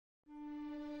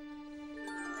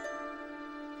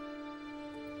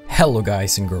Hello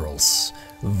guys and girls,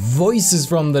 Voices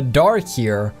from the Dark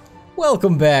here.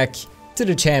 Welcome back to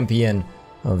the Champion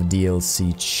of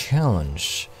DLC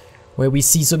Challenge, where we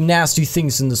see some nasty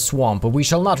things in the swamp, but we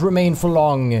shall not remain for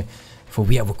long, for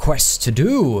we have a quest to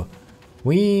do.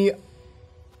 We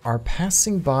are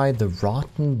passing by the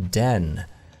Rotten Den.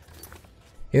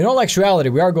 In all actuality,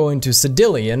 we are going to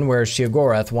Sedillion, where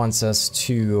Sheogorath wants us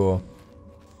to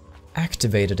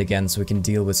activate it again so we can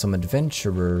deal with some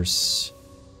adventurers.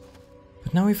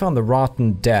 But now we found the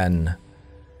Rotten Den.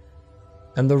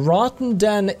 And the Rotten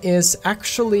Den is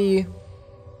actually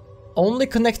only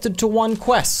connected to one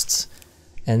quest.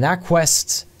 And that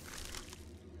quest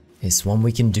is one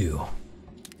we can do.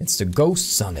 It's the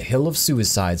Ghosts on the Hill of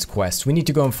Suicides quest. We need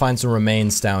to go and find some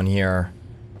remains down here.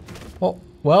 Oh,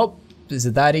 well, is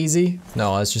it that easy?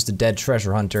 No, it's just a dead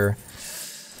treasure hunter.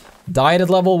 Died at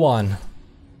level 1.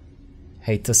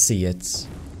 Hate to see it.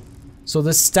 So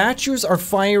the statues are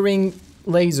firing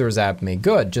lasers at me.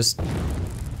 Good, just...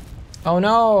 Oh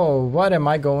no, what am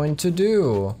I going to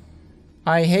do?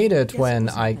 I hate it when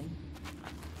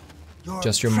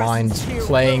just your mind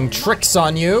playing tricks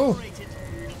on you.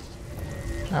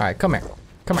 Alright, come here.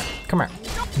 Come here, come here.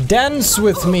 Dance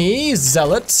with me,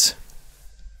 zealot.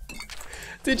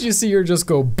 Did you see her just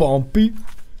go bumpy?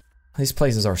 These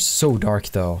places are so dark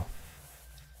though.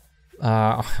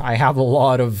 I have a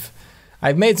lot of...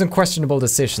 I've made some questionable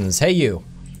decisions. Hey you.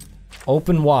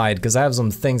 Open wide, because I have some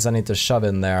things I need to shove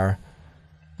in there.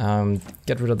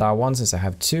 Get rid of that one since I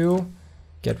have 2.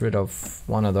 Get rid of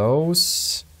one of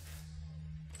those.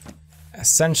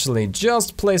 Essentially,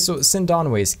 just place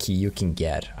Sindanwe's key you can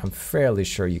get. I'm fairly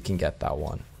sure you can get that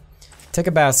one. Take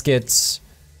a basket.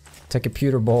 Take a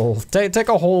pewter bowl. Take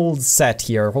a whole set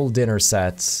here, whole dinner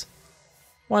set.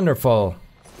 Wonderful.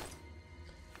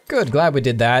 Good, glad we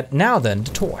did that. Now then,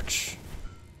 the torch.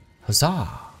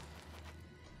 Huzzah.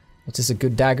 What is a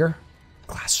good dagger?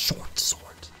 Glass short sword.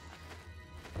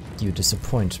 You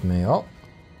disappoint me. Oh.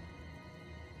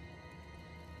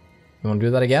 You wanna do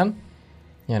that again?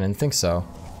 Yeah, I didn't think so.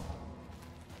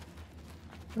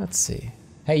 Let's see.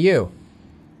 Hey, you.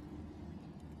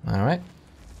 Alright.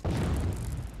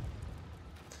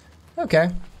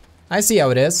 Okay. I see how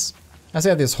it is. I see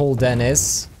how this whole den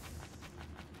is.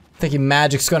 Thinking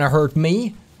magic's gonna hurt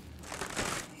me?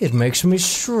 It makes me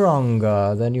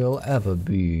stronger than you'll ever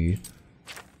be.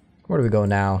 Where do we go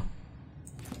now?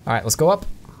 Alright, let's go up.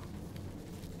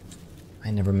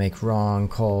 I never make wrong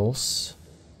calls.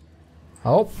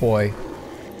 Oh boy.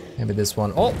 Maybe this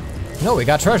one. Oh! No, we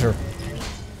got treasure.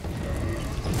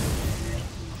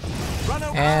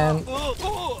 And...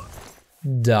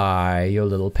 die, you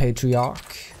little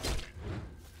patriarch.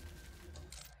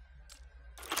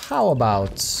 How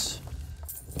about...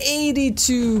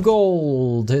 82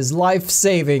 gold, his life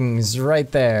savings right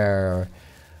there.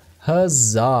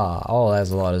 Huzzah. Oh,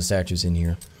 there's a lot of statues in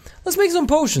here. Let's make some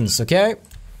potions, okay?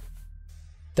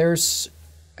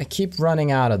 I keep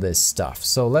running out of this stuff,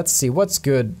 so let's see what's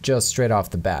good just straight off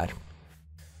the bat.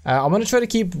 I'm gonna try to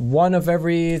keep one of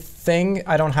everything.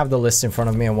 I don't have the list in front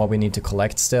of me on what we need to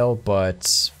collect still,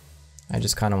 but I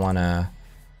just kind of want to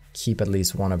keep at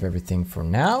least one of everything for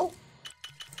now.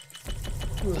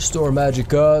 Restore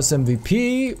Magicka's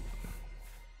MVP.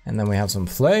 And then we have some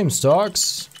flame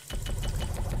stocks.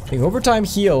 I think overtime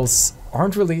heals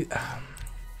aren't really...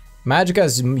 Magicka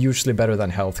is usually better than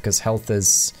health, because health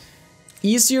is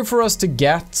easier for us to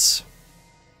get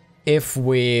if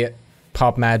we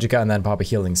pop Magicka and then pop a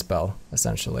healing spell,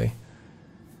 essentially.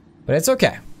 But it's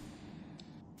okay.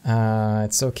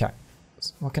 It's okay.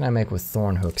 So what can I make with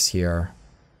thorn hooks here?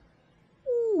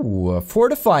 Ooh,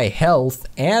 fortify health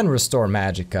and restore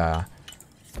Magicka.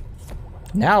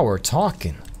 Now we're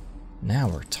talking. Now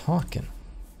we're talking.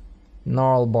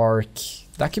 Gnarl bark.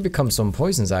 That could become some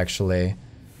poisons, actually.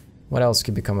 What else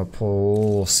could become a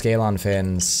pull? Scale on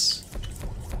fins.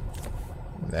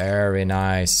 Very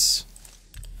nice.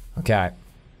 Okay.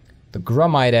 The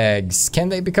Grummite eggs. Can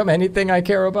they become anything I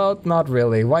care about? Not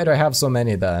really. Why do I have so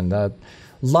many then?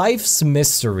 Life's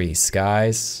mysteries,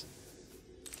 guys.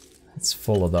 It's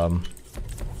full of them.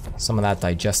 Some of that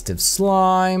digestive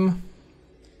slime.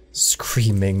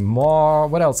 Screaming maw.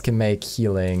 What else can make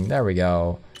healing? There we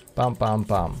go. Bum bum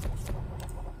bum.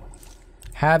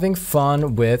 Having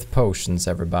fun with potions,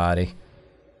 everybody.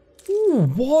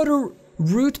 Ooh, water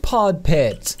root pod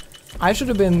pit. I should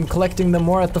have been collecting them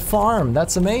more at the farm.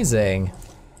 That's amazing.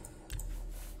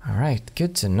 Alright,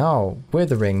 good to know.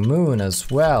 Withering moon as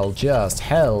well. Just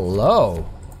hello.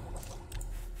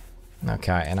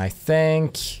 Okay, and I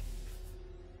think...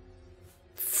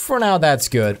 for now, that's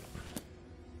good.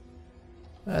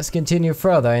 Let's continue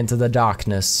further into the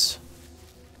darkness.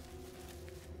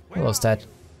 Hello, Stat.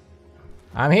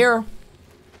 I'm here.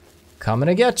 Coming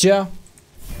to get ya.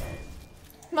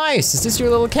 Nice. Is this your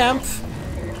little camp?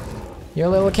 Your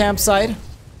little campsite?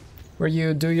 Where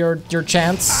you do your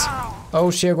chants? Oh,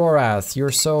 Sheogorath,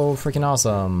 you're so freaking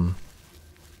awesome.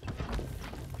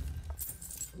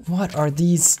 What are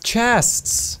these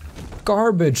chests?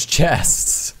 Garbage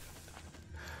chests.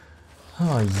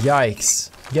 Oh, yikes.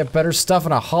 Get better stuff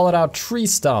on a hollowed out tree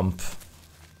stump.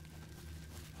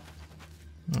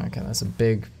 Okay, that's a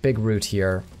big root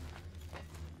here.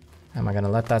 Am I gonna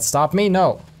let that stop me?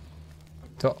 No.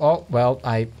 Oh, well,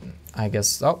 I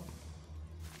guess, oh.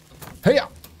 Hey-ya!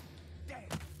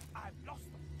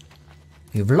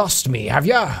 You've lost me, have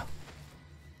ya?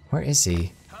 Where is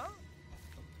he?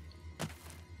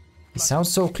 He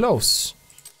sounds so close.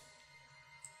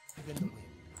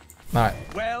 Alright.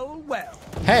 Well, well.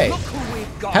 Hey,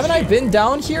 haven't I been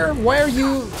down here? Why are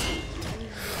you...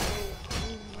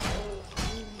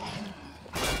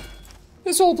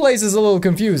 This whole place is a little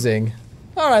confusing.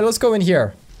 Alright, let's go in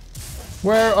here.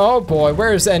 Where, oh boy,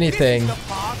 where's anything?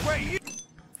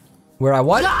 Where I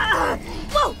what?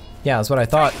 Yeah, that's what I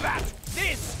thought.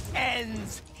 This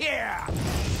ends here.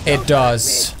 It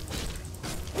does.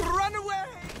 Run away.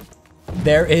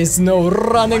 There is no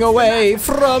running away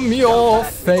from your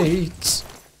fate.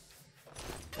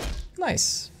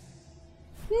 Nice.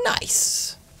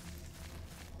 Nice.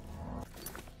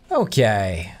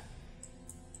 Okay.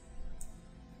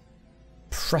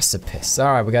 Precipice.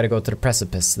 Alright, we gotta go to the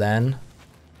precipice then.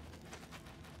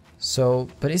 So,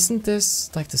 but isn't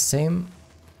this like the same?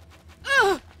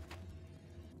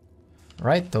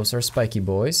 Right, those are spiky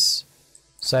boys.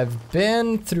 So I've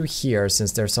been through here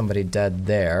since there's somebody dead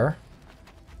there.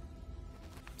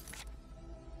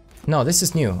 No, this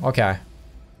is new. Okay.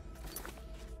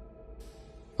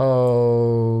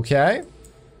 Okay.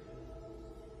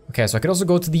 Okay, so I could also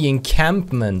go to the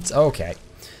encampment. Okay.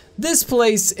 This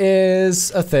place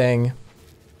is a thing.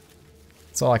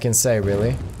 That's all I can say,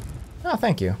 really. Oh,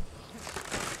 thank you.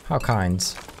 How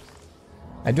kind.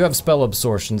 I do have spell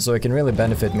absorption, so it can really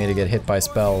benefit me to get hit by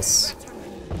spells.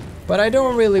 But I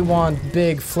don't really want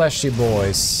big, fleshy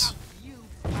boys.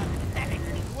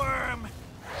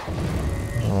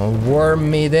 Oh,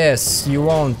 worm me this. You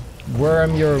won't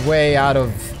worm your way out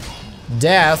of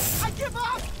death.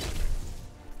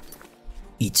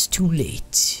 It's too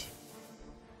late.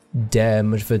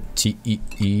 Damage fatigue.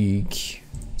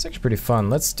 It's actually pretty fun.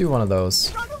 Let's do one of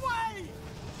those.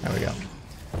 There we go.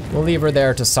 We'll leave her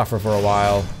there to suffer for a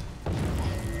while.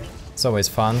 It's always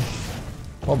fun.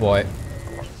 Oh boy.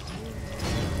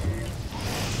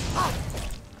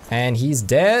 And he's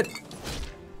dead.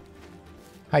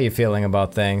 How you feeling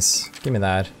about things? Give me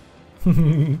that.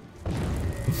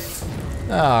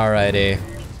 Alrighty.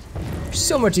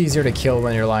 So much easier to kill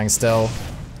when you're lying still.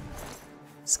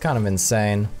 It's kind of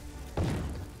insane.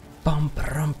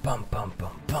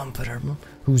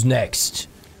 Who's next?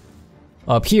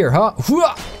 Up here, huh?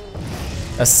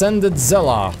 Ascended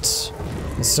Zealot.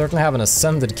 We certainly have an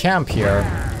ascended camp here.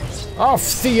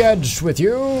 Off the edge with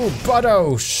you,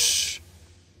 Badosh!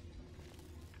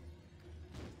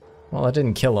 Well, I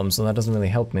didn't kill him, so that doesn't really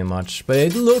help me much. But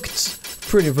it looked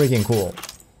pretty freaking cool.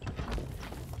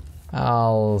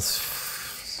 I'll...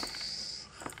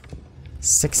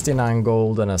 69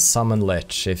 gold and a summon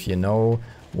lich, if you know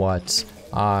what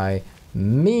I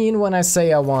mean when I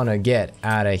say I want to get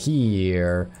out of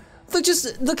here. Look,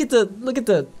 just look at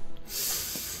the.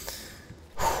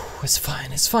 It's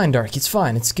fine, Dark. It's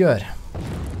fine. It's good.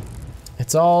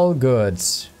 It's all good.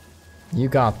 You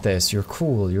got this. You're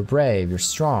cool. You're brave. You're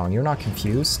strong. You're not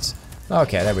confused.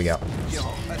 Okay, there we go.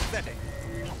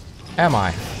 Am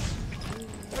I?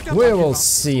 We will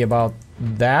see about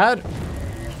that.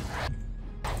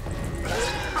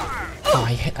 Oh,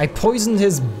 I poisoned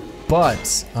his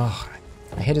butt. Oh,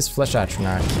 I hit his flesh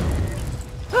atronach.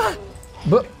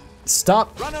 But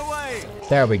stop. Run away.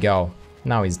 There we go.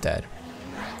 Now he's dead.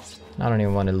 I don't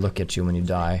even want to look at you when you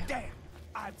die.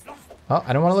 Oh,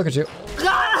 I don't want to look at you.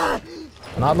 I'm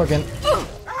not looking.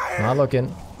 I'm not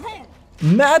looking.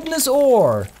 Madness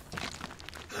ore.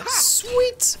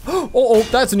 Sweet. Oh,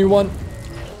 that's a new one.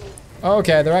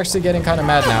 Okay, they're actually getting kind of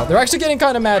mad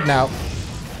now.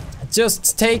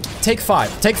 Just take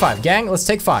 5. Take 5, gang. Let's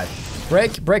take 5.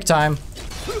 Break time.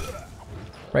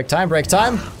 Break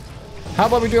time. How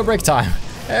about we do a break time?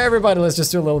 Everybody, let's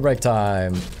just do a little break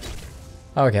time.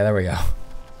 Okay, there we go.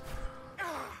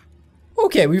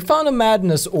 Okay, we found a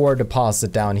madness ore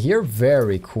deposit down here.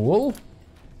 Very cool.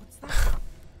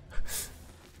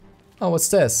 Oh, what's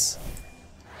this?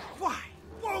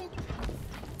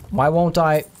 Why won't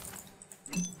I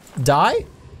die?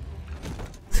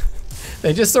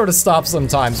 They just sort of stop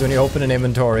sometimes when you open an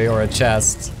inventory or a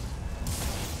chest.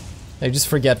 They just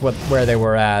forget where they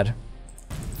were at.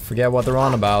 Forget what they're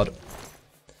on about.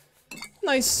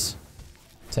 Nice.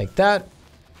 Take that.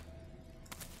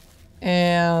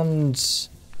 And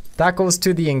that goes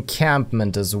to the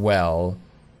encampment as well.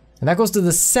 And that goes to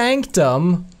the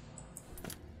sanctum.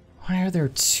 Why are there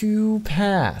two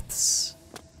paths?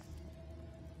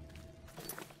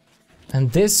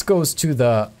 And this goes to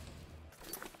the...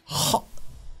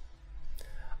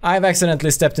 I've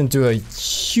accidentally stepped into a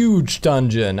huge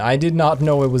dungeon. I did not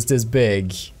know it was this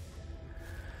big.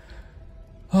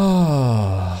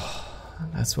 Oh,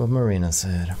 that's what Marina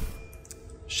said.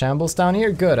 Shambles down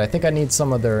here? Good. I think I need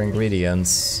some of their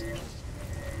ingredients.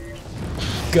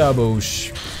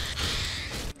 Gaboosh.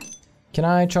 Can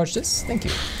I charge this? Thank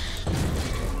you.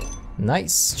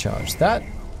 Nice. Charge that.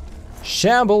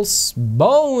 Shambles.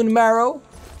 Bone marrow.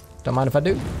 Don't mind if I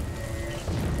do.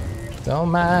 Don't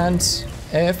mind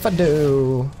if I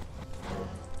do.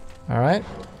 Alright.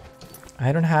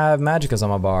 I don't have magicas on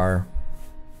my bar.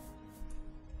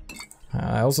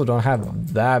 I also don't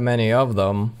have that many of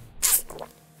them.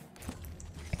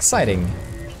 Exciting.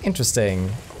 Interesting.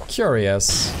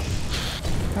 Curious.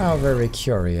 How very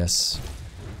curious.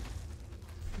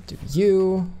 Do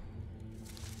you...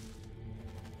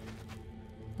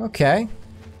 Okay.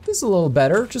 This is a little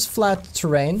better. Just flat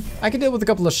terrain. I can deal with a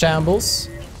couple of shambles.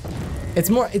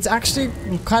 It's actually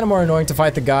kind of more annoying to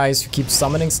fight the guys who keep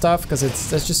summoning stuff, because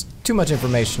there's just too much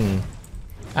information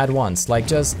at once. Like,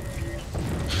 just...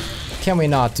 Can we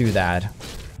not do that?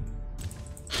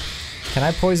 Can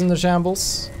I poison the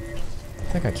shambles?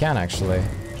 I think I can, actually.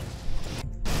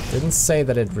 Didn't say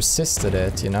that it resisted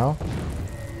it, you know?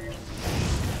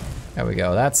 There we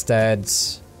go, that's dead.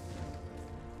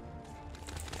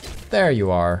 There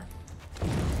you are.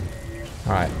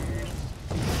 Alright.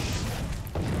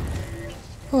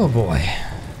 Oh boy.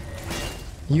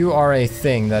 You are a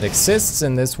thing that exists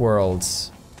in this world.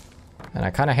 And I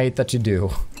kinda hate that you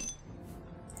do.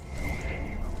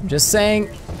 I'm just saying,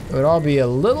 it would all be a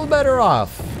little better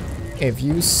off if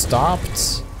you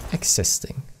stopped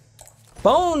existing.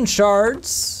 Bone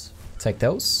shards! Take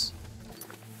those.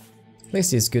 At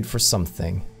least he's good for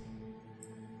something.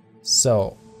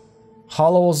 So,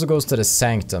 Hollow also goes to the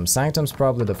Sanctum. Sanctum's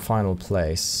probably the final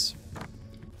place.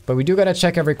 But we do gotta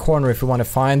check every corner if we want to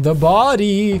find the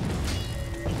body.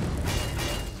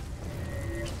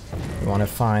 We want to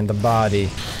find the body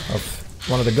of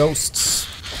one of the ghosts.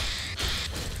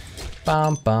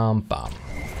 Bam, bam, bam.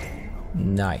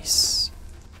 Nice.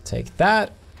 Take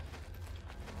that.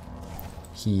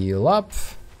 Heal up.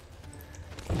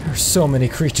 There are so many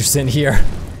creatures in here.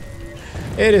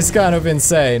 It is kind of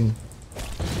insane.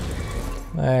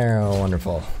 Oh,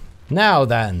 wonderful. Now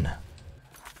then.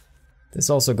 This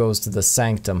also goes to the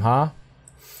Sanctum, huh?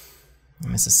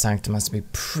 The Sanctum has to be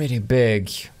pretty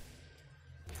big.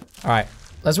 Alright,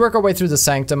 let's work our way through the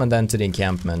Sanctum and then to the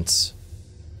encampment.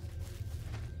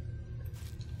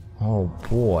 Oh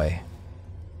boy.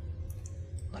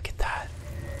 Look at that.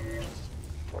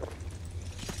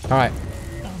 Alright.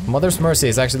 Mother's Mercy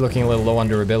is actually looking a little low on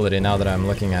durability now that I'm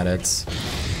looking at it.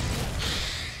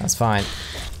 That's fine.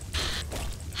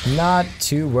 Not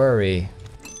to worry.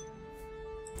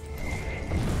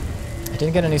 I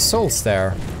didn't get any souls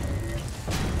there.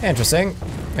 Interesting.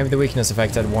 Maybe the weakness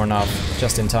effect had worn off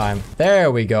just in time. There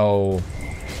we go.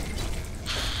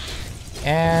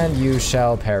 And you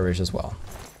shall perish as well.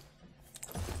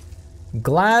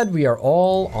 Glad we are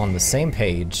all on the same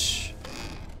page.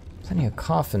 Plenty of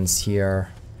coffins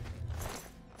here.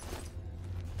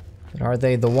 But are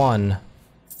they the one?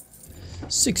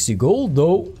 60 gold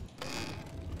though.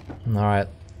 Alright.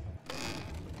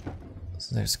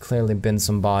 So there's clearly been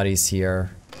some bodies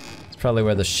here. It's probably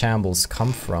where the shambles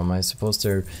come from. I suppose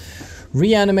they're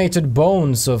reanimated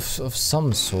bones of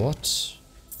some sort.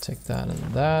 Take that and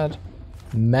that.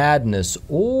 Madness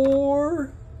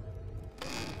ore.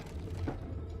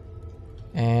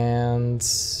 And...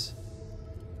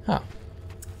 Huh.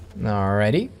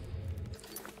 Alrighty.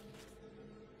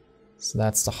 So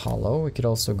that's the hollow. We could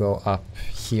also go up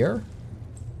here.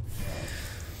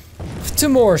 To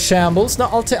more shambles.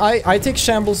 No, I take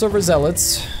shambles over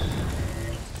zealots.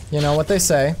 You know what they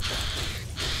say.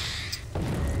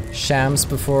 Shams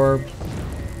before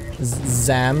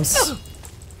zams.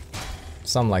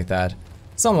 Something like that.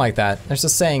 Something like that. There's a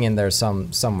saying in there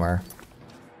somewhere.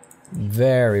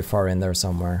 Very far in there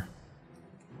somewhere.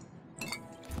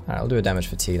 Alright, I'll do a damage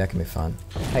fatigue. That can be fun.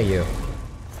 Hey, you.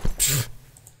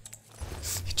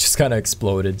 It just kind of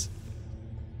exploded.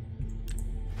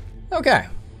 Okay.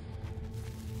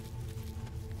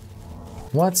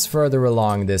 What's further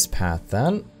along this path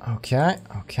then? Okay,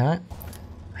 okay.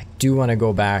 I do want to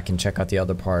go back and check out the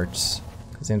other parts.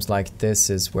 It seems like this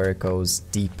is where it goes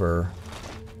deeper.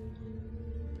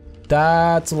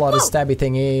 That's a lot of stabby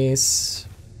thingies.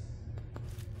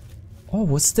 Oh,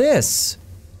 what's this?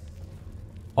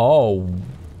 Oh.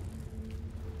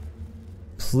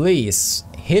 Please,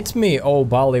 hit me, oh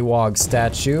Bollywog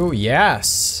statue.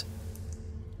 Yes.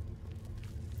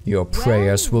 Your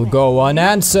prayers will go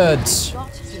unanswered.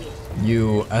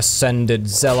 You ascended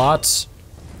zealot.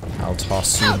 I'll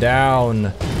toss you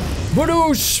down.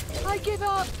 Badoosh! I give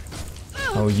up.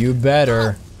 Oh, you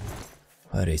better.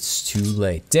 But it's too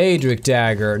late. Daedric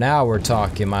dagger. Now we're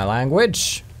talking my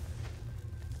language.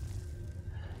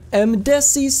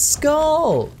 Mdesi's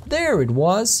skull. There it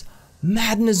was.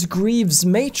 Madness Greaves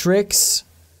Matrix.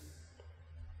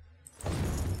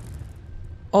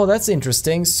 Oh, that's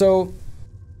interesting. So,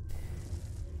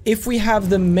 if we have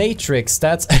the Matrix,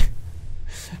 that's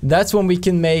that's when we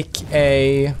can make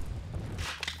a.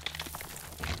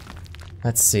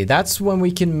 Let's see. That's when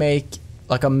we can make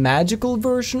like a magical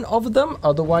version of them.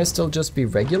 Otherwise, they'll just be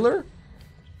regular.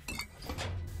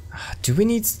 Do we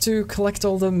need to collect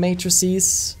all the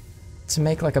matrices to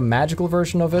make like a magical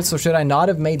version of it? So should I not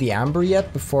have made the amber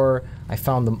yet before I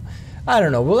found them? I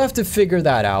don't know, we'll have to figure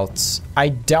that out. I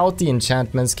doubt the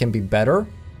enchantments can be better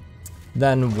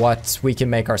than what we can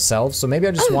make ourselves. So maybe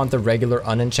I just want the regular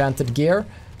unenchanted gear,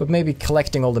 but maybe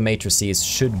collecting all the matrices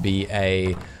should be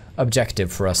a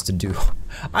objective for us to do.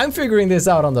 I'm figuring this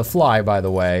out on the fly, by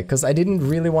the way, because I didn't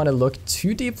really want to look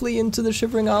too deeply into the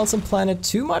Shivering Isles and Planet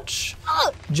too much,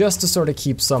 just to sort of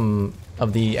keep some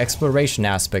of the exploration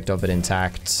aspect of it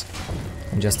intact,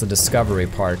 and just the discovery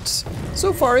part.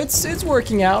 So far, it's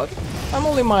working out. I'm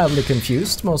only mildly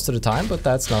confused most of the time, but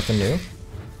that's nothing new.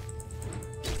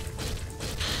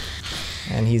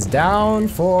 And he's down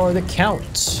for the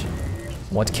count.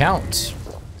 What count?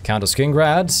 Count of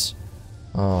Skingrads?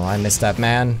 Oh, I missed that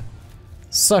man.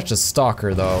 Such a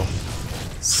stalker, though.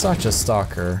 Such a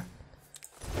stalker.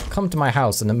 Come to my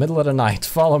house in the middle of the night.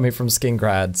 Follow me from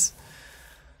Skingrads.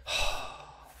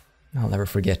 I'll never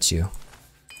forget you.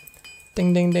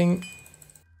 Ding, ding, ding.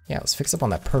 Yeah, let's fix up on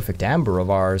that perfect amber of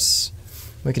ours.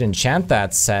 We could enchant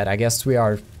that set. I guess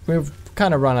we've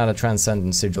kind of run out of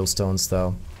Transcendent Sigil Stones,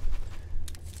 though.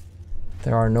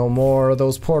 There are no more of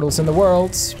those portals in the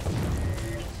world.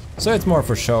 So it's more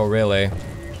for show, really.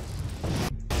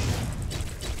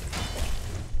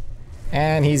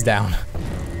 And he's down.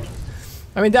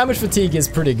 I mean, damage fatigue is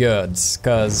pretty good,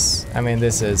 because, I mean,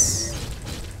 that's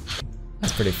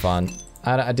pretty fun.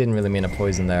 I didn't really mean a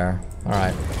poison there.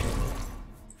 Alright.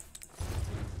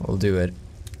 We'll do it.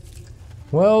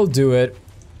 We'll do it.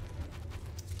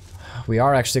 We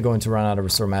are actually going to run out of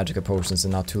Restore Magicka potions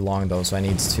in not too long, though, so I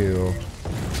need to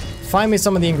find me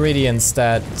some of the ingredients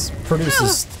that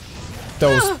produces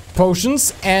those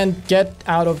potions and get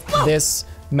out of this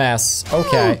mess.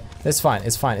 Okay, it's fine,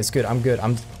 it's fine, it's good, I'm good,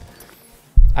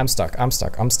 I'm stuck, I'm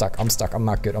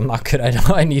not good,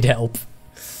 I need help.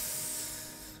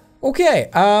 Okay,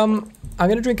 I'm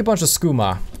gonna drink a bunch of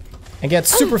skooma and get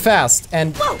super fast,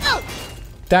 and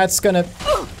that's gonna...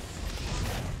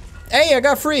 Hey, I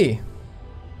got free!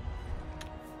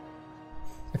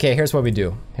 Okay, here's what we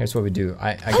do. Here's what we do.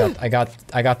 I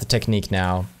got the technique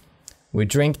now. We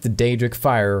drink the Daedric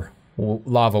Fire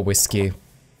lava whiskey.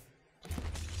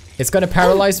 It's gonna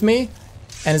paralyze me,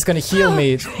 and it's gonna heal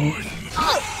me.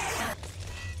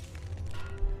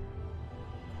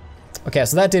 Okay,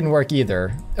 so that didn't work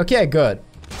either. Okay, good.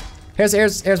 Here's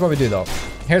what we do though.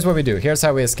 Here's what we do. Here's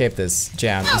how we escape this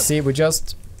jam. You see, we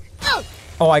just...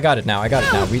 Oh, I got it now.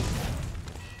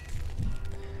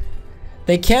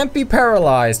 They can't be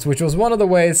paralyzed, which was one of the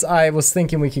ways I was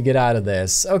thinking we could get out of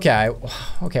this. Okay,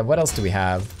 okay, what else do we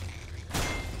have?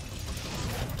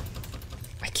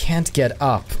 I can't get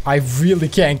up. I really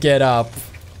can't get up.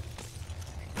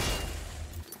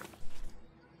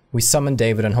 We summon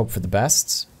David and hope for the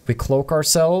best. We cloak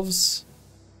ourselves.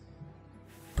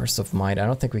 Burst of Might, I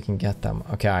don't think we can get them.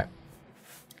 Okay. I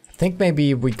think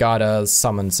maybe we gotta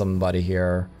summon somebody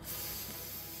here.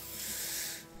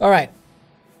 Alright.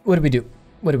 What do we do?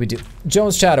 What do we do?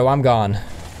 Jones Shadow, I'm gone.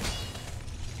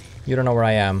 You don't know where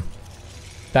I am.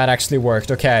 That actually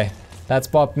worked, okay. That's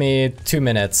bought me 2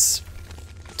 minutes.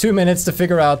 2 minutes to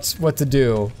figure out what to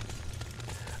do.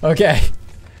 Okay.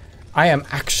 I am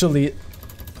actually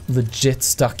legit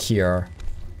stuck here.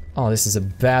 Oh, this is a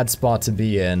bad spot to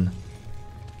be in.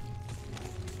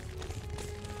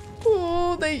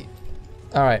 Oh, they...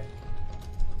 Alright.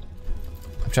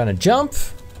 I'm trying to jump.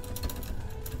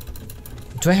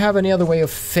 Do I have any other way of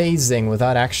phasing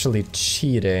without actually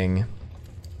cheating?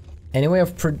 Any way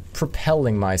of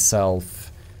propelling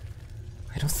myself?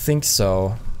 I don't think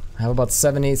so. I have about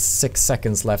 76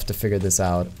 seconds left to figure this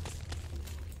out.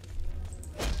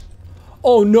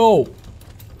 Oh no!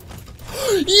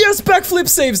 Yes, backflip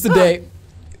saves the day!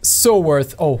 So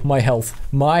worth. Oh, my health.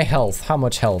 My health. How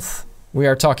much health? We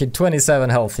are talking 27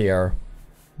 health here.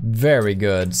 Very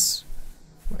good.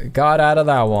 Got out of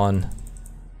that one.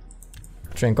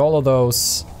 Drink all of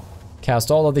those.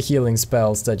 Cast all of the healing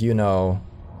spells that you know.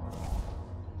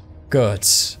 Good.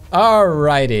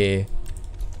 Alrighty.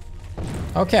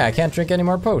 Okay, I can't drink any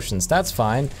more potions. That's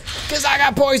fine. Because I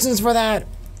got poisons for that!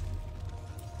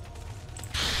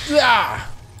 Ah!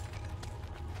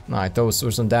 Alright, those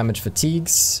were some damage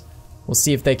fatigues. We'll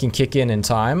see if they can kick in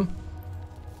time.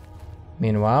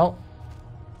 Meanwhile,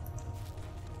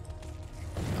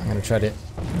 I'm gonna try to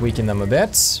weaken them a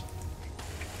bit.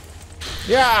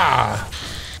 Yeah!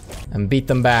 And beat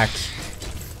them back.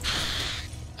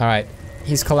 Alright,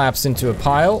 he's collapsed into a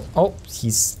pile. Oh,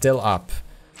 he's still up.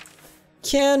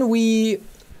 Can we...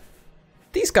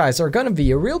 These guys are gonna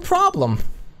be a real problem.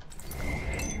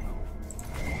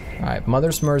 Alright,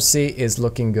 Mother's Mercy is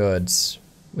looking good.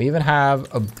 We even have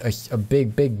a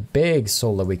big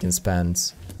soul that we can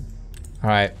spend.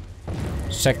 Alright,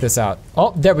 check this out.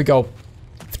 Oh, there we go.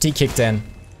 Fatigue kicked in.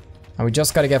 And we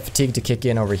just gotta get fatigue to kick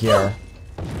in over here.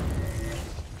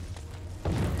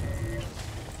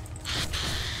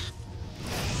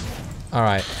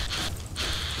 Alright.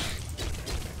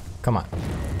 Come on.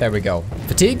 There we go.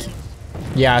 Fatigue?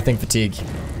 Yeah, I think fatigue.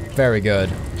 Very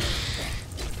good.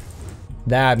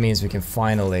 That means we can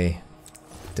finally...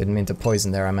 Didn't mean to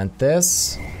poison there, I meant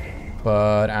this.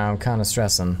 But I'm kind of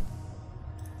stressing.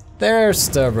 There's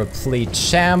the replete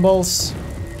shambles.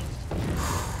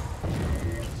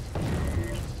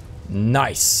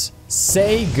 Nice.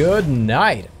 Say good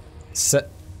night.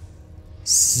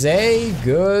 Say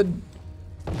good...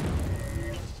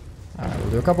 Alright, we'll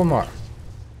do a couple more.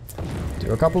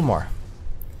 Do a couple more.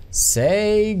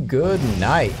 Say good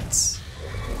night.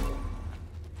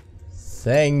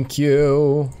 Thank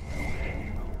you.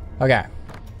 Okay.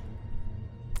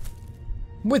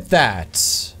 With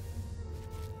that,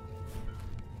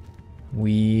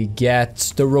 we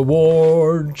get the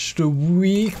rewards, the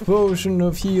weak potion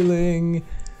of healing,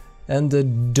 and the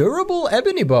durable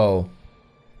ebony bow.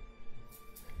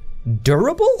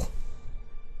 Durable?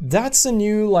 That's a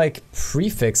new, like,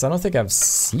 prefix I don't think I've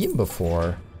seen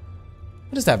before.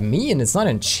 What does that mean? It's not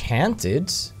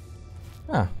enchanted.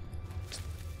 Huh.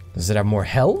 Does it have more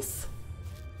health?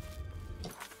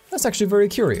 That's actually very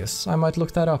curious. I might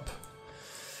look that up.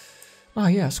 Ah,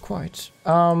 yes, quite.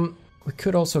 We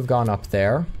could also have gone up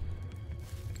there.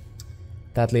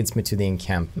 That leads me to the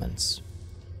encampments.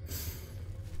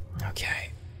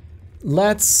 Okay.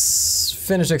 Let's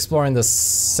finish exploring the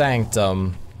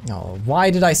sanctum. Oh,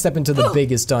 why did I step into the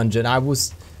biggest dungeon?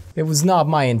 It was not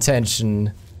my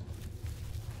intention.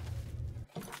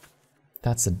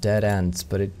 That's a dead end,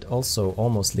 but it also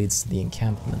almost leads to the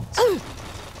encampment.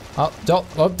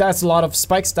 Oh, that's a lot of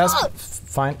spikes. That's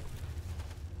fine.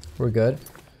 We're good.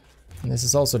 And this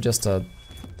is also just the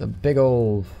big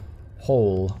old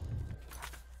hole.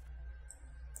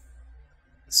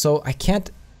 So I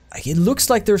can't... It looks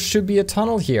like there should be a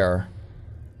tunnel here.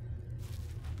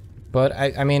 But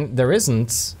I mean, there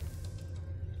isn't.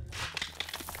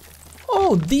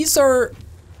 Oh, these are...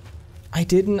 I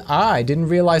didn't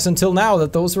realize until now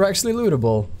that those were actually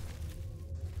lootable.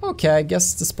 Okay, I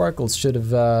guess the sparkles should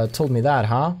have told me that,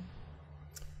 huh?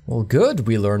 Well, good,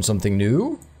 we learned something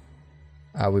new.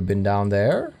 We've been down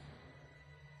there.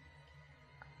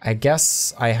 I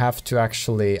guess I have to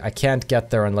actually... I can't get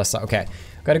there unless I... Okay,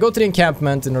 gotta go to the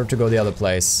encampment in order to go the other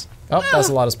place. Oh, that's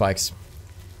a lot of spikes.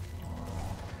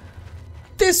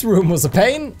 This room was a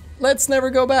pain. Let's never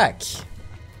go back.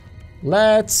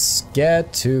 Let's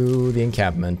get to the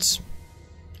encampment.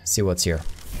 See what's here.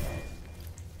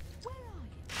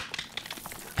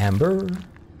 Amber?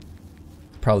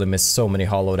 Probably missed so many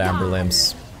hollowed amber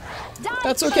limbs.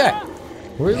 That's okay.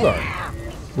 We learn.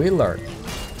 We learn.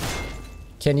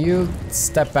 Can you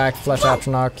step back, Flesh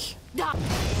Atronach?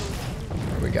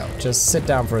 There we go. Just sit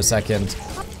down for a second.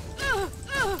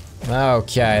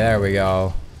 Okay, there we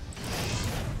go.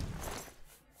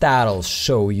 That'll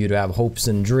show you to have hopes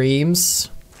and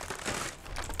dreams.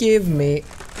 Give me...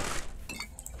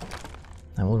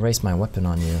 I will raise my weapon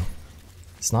on you.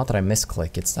 It's not that I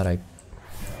misclick, it's that I...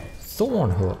 Thorn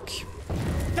hook.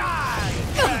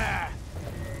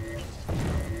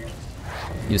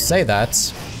 You say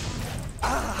that,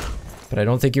 but I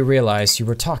don't think you realize you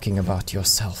were talking about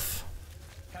yourself.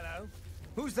 Hello?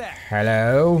 Who's there?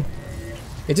 Hello?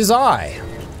 It is I,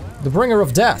 the bringer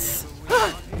of death.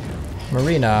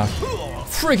 Marina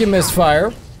freaking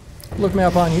Mistfire. Look me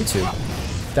up on YouTube.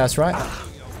 That's right.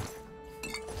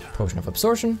 Potion of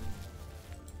Absorption.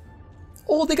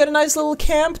 Oh, they got a nice little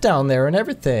camp down there and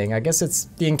everything. I guess it's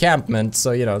the encampment,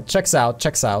 so you know, checks out,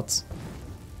 checks out.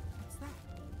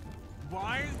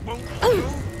 Why won't you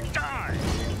die?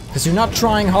 Because you're not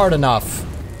trying hard enough.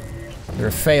 You're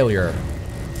a failure.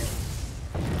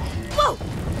 Whoa!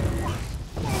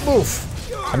 Oof.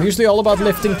 I'm usually all about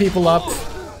lifting people up,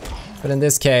 but in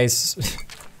this case,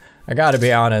 I gotta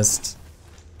be honest.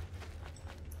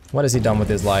 What has he done with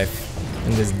his life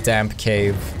in this damp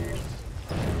cave?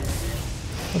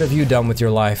 What have you done with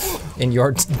your life in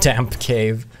your damp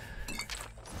cave?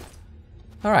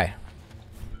 Alright.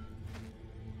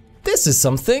 This is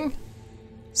something.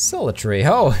 Solitary.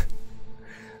 Oh,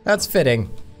 that's fitting.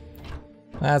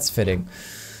 That's fitting.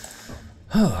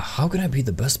 How can I be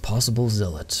the best possible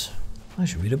zealot? I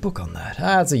should read a book on that.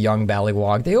 That's a young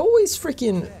ballywog. They always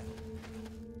freaking...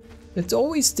 It's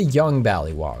always the young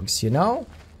ballywogs, you know?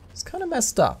 It's kind of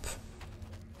messed up.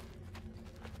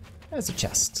 There's a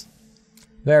chest.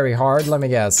 Very hard, let me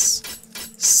guess.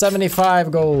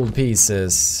 75 gold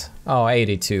pieces. Oh,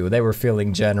 82. They were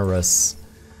feeling generous.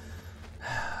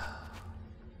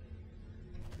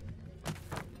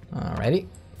 Alrighty.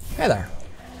 Hey there.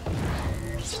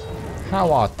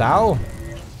 How art thou?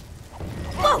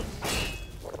 Whoa!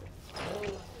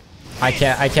 I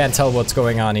can't tell what's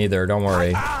going on either, don't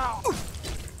worry.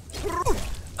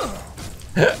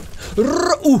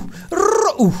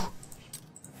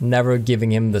 Never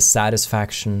giving him the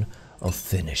satisfaction of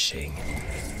finishing.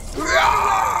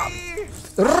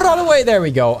 Run away, there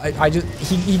we go.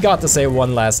 He got to say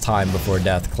one last time before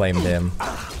death claimed him.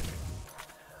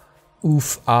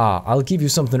 Oof ah, I'll give you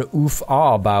something to oof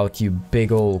ah about, you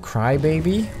big ol'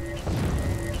 crybaby.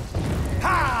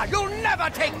 Ha! You'll never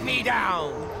take me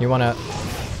down! You wanna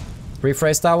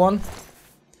rephrase that one?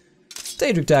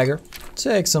 Daedric Dagger.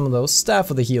 Take some of those.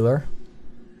 Staff of the Healer.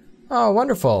 Oh,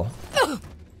 wonderful.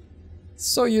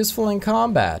 So useful in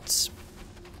combat.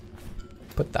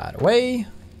 Put that away.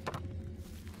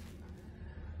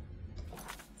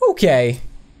 Okay.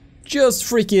 Just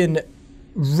freaking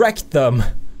wrecked them.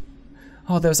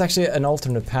 Oh, there was actually an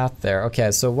alternate path there.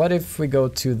 Okay, so what if we go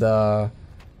to the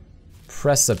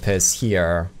precipice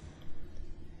here?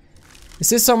 Is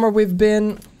this somewhere we've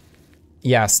been?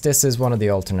 Yes, this is one of the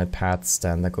alternate paths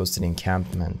then that goes to the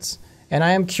encampment. And I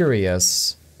am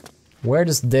curious, where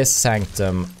does this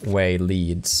sanctum way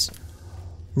leads?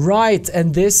 Right,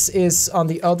 and this is on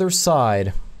the other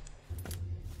side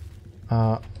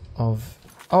of...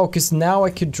 Oh, because now I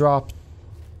could drop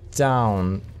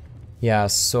down. Yeah,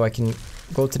 so I can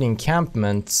go to the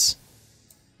encampment,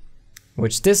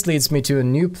 which this leads me to a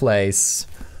new place.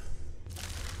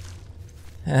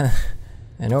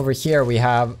 And over here we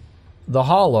have the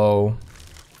hollow.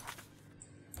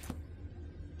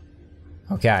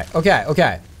 Okay, okay,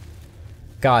 okay.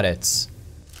 Got it.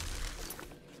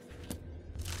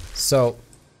 So,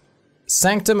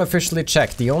 sanctum officially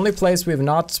checked. The only place we've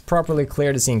not properly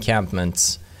cleared is the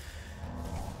encampment.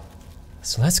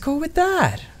 So let's go with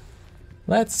that.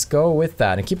 Let's go with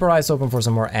that and keep our eyes open for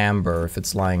some more amber if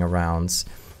it's lying around.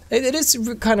 It is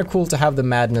kind of cool to have the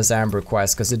Madness Amber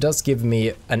quest because it does give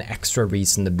me an extra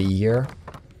reason to be here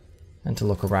and to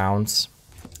look around.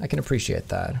 I can appreciate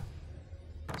that.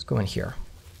 Let's go in here.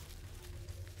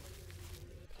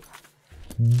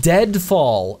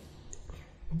 Deadfall.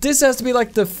 This has to be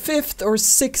like the 5th or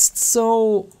 6th,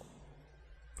 so...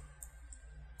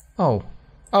 Oh.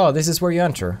 Oh, this is where you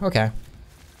enter. Okay.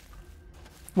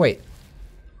 Wait.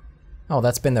 Oh,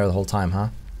 that's been there the whole time, huh?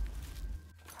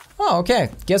 Oh, okay.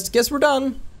 Guess we're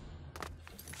done.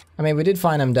 I mean, we did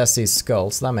find Amdesi's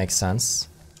skull, so that makes sense.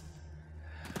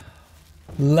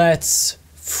 Let's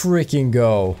freaking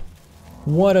go.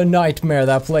 What a nightmare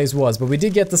that place was, but we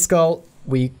did get the skull.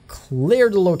 We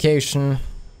cleared the location.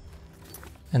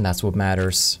 And that's what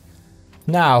matters.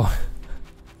 Now,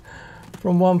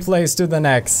 from one place to the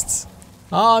next.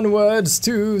 Onwards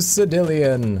to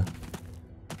Sedillion.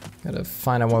 Gotta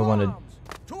find out what I wanted.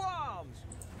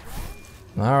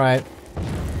 Alright.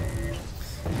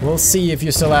 We'll see if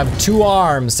you still have 2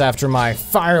 arms after my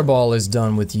fireball is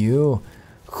done with you.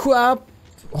 Quap.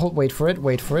 Hold, wait for it,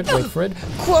 wait for it, wait for it.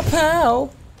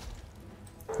 Quapow!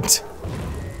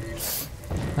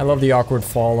 I love the awkward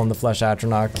fall on the Flesh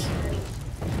Atronach.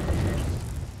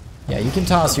 Yeah, you can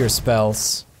toss your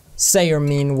spells. Say your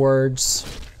mean words.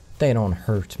 They don't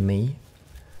hurt me.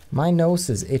 My nose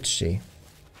is itchy.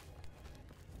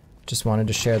 Just wanted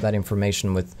to share that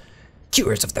information with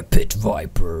Curious of the Pit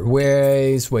Viper.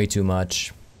 Weighs way too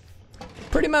much.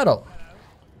 Pretty metal.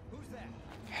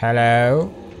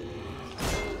 Hello?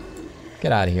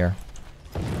 Get out of here.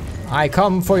 I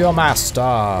come for your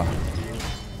master.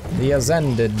 The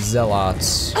ascended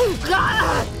zealots.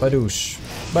 Badoosh.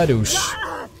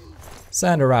 Badoosh.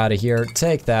 Send her out of here.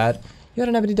 Take that. You had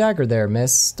an ebony dagger there,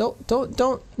 miss. No,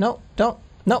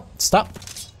 stop.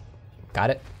 Got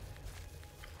it.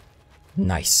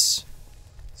 Nice.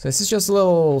 So this is just a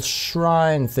little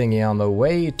shrine thingy on the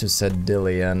way to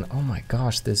Sedillion. Oh my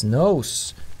gosh, this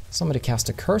nose. Somebody cast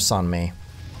a curse on me.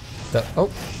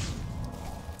 Oh.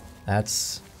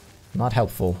 That's not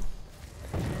helpful.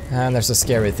 And there's a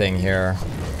scary thing here.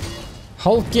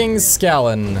 Hulking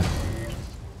Scallon.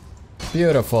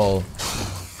 Beautiful.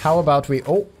 How about we...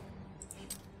 Oh.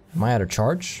 Am I out of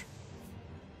charge?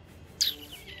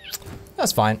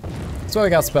 That's fine. That's what we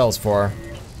got spells for.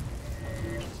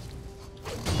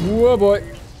 Whoa boy.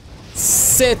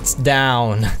 Sit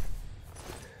down.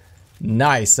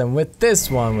 Nice, and with this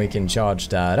one we can charge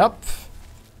that up.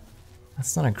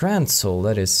 That's not a grand soul,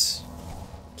 that is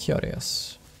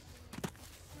curious.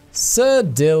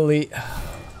 Sedillion.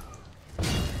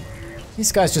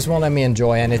 These guys just won't let me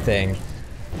enjoy anything.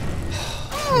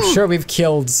 I'm sure we've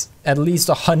killed at least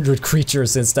 100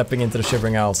 creatures since stepping into the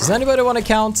Shivering Isles. Does anybody want to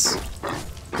count?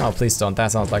 Oh, please don't.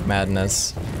 That sounds like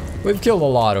madness. We've killed a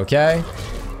lot, okay?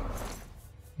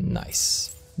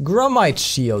 Nice. Grummite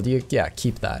shield. Yeah,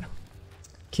 keep that.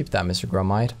 Keep that, Mr.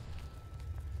 Grummite.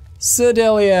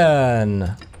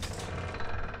 Sedillion.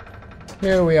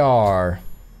 Here we are.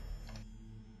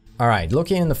 Alright,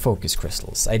 looking in the focus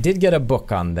crystals. I did get a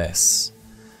book on this.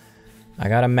 I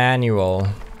got a manual.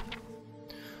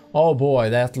 Oh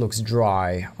boy, that looks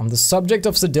dry. On the subject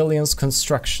of Sedillion's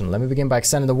construction, let me begin by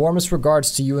extending the warmest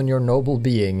regards to you and your noble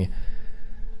being.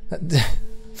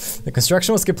 The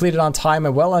construction was completed on time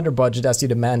and well under budget as you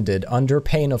demanded, under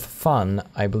pain of fun,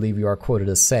 I believe you are quoted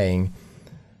as saying.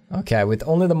 Okay, with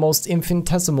only the most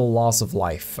infinitesimal loss of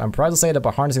life. I'm proud to say that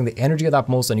by harnessing the energy of that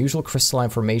most unusual crystalline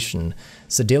formation,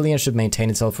 Sedillion should maintain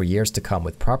itself for years to come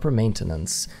with proper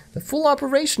maintenance. The full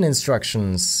operation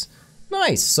instructions.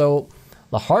 Nice, so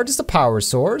the heart is the power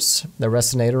source, the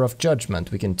resonator of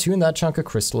judgment. We can tune that chunk of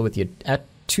crystal with the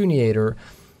attunator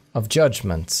of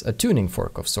judgment, a tuning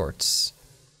fork of sorts.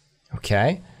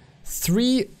 Okay,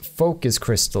 3 focus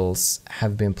crystals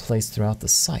have been placed throughout the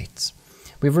site.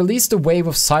 We've released a wave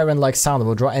of siren-like sound that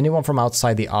will draw anyone from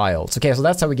outside the Isles. Okay, so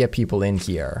that's how we get people in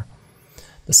here.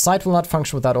 The site will not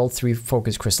function without all 3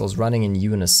 focus crystals running in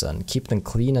unison. Keep them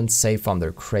clean and safe on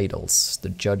their cradles. The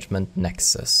Judgment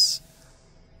Nexus.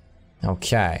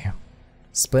 Okay.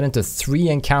 Split into 3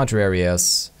 encounter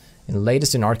areas, and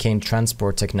latest in arcane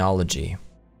transport technology.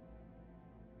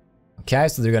 Okay,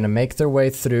 so they're gonna make their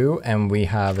way through, and we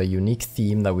have a unique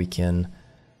theme that we can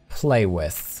play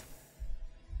with.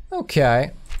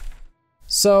 Okay.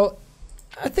 So,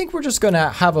 I think we're just gonna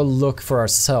have a look for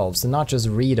ourselves, and not just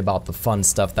read about the fun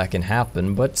stuff that can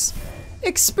happen, but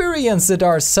experience it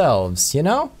ourselves, you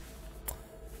know?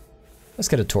 Let's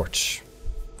get a torch.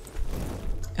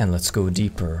 And let's go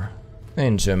deeper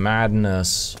into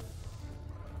madness.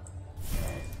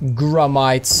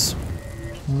 Grummites.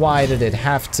 Why did it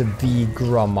have to be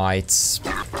grummites?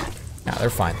 Nah, they're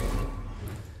fine.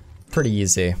 Pretty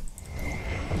easy.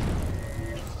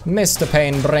 Mr.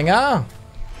 Painbringer.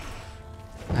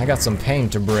 I got some pain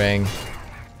to bring.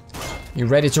 You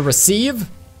ready to receive?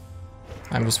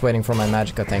 I'm just waiting for my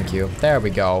magicka, thank you. There we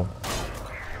go.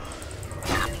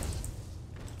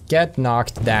 Get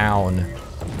knocked down.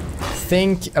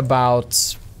 Think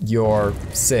about your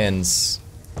sins.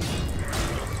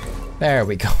 There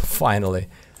we go, finally.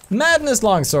 Madness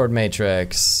Longsword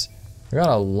Matrix. We got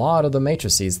a lot of the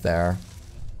matrices there.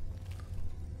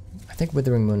 I think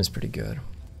Withering Moon is pretty good.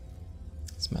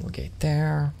 Let's metal gate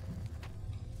there.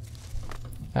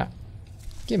 Ah,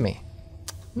 give me.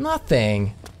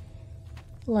 Nothing.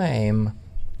 Lame.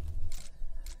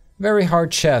 Very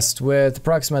hard chest with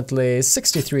approximately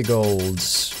 63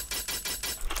 golds.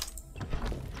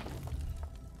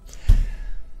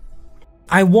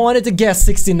 I wanted to guess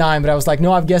 69, but I was like,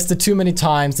 no, I've guessed it too many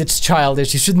times. It's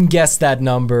childish. You shouldn't guess that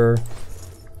number.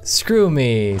 Screw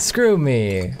me. Screw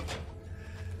me.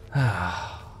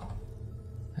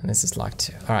 And this is locked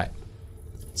too. All right.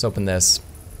 Let's open this.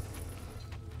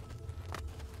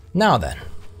 Now then.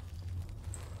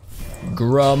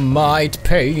 Grummite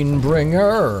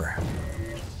Painbringer.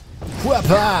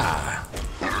 Whappa!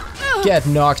 Get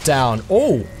knocked down.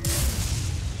 Oh!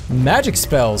 Magic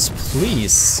spells,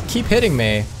 please. Keep hitting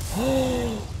me.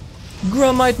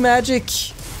 Grummite magic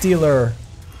dealer.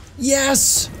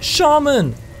 Yes!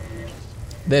 Shaman!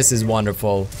 This is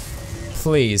wonderful.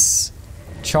 Please.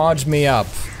 Charge me up.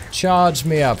 Charge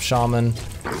me up, Shaman.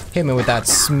 Hit me with that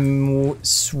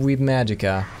sweet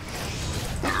magicka.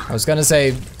 I was gonna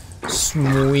say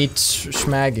sweet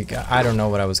schmag. I don't know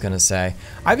what I was gonna say.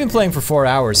 I've been playing for 4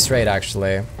 hours straight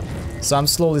actually, so I'm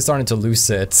slowly starting to lose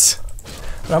it.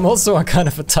 But I'm also on kind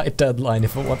of a tight deadline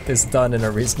if I want this done in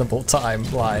a reasonable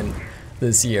timeline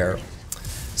this year.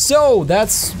 So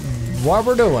that's what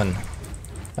we're doing.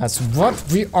 That's what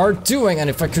we are doing, and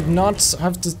if I could not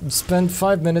have to spend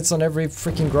 5 minutes on every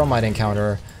freaking Gromite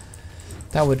encounter,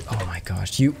 that would, oh my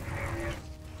gosh,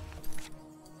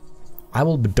 I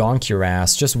will bedonk your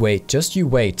ass. Just wait, just you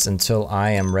wait until I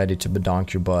am ready to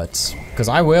bedonk your butt. Because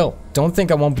I will. Don't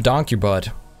think I won't bedonk your butt.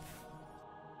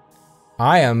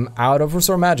 I am out of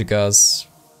Restore Magicas.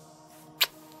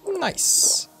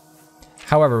 Nice.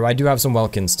 However, I do have some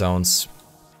Welkin stones.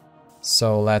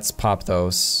 So let's pop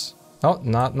those. Oh,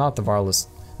 not the Varless.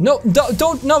 No,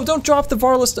 don't drop the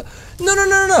Varless.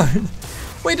 No.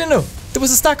 Wait, no. There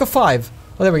was a stack of 5.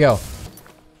 Oh, there we go.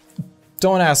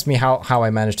 Don't ask me how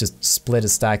I managed to split a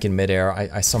stack in midair.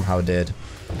 I somehow did.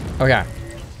 Okay.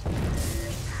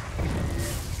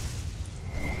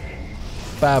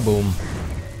 Ba-boom.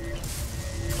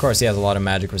 Of course, he has a lot of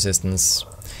magic resistance.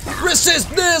 Resist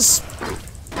this!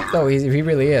 Oh, he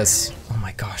really is. Oh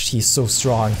my gosh, he's so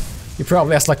strong. He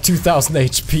probably has like 2000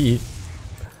 HP.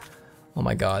 Oh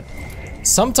my god.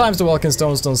 Sometimes the Welkin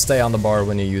stones don't stay on the bar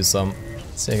when you use them.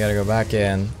 So you gotta go back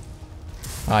in.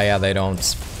 Oh yeah, they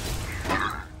don't.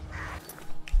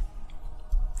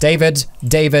 David.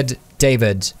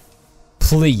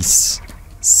 Please.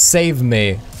 Save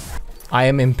me. I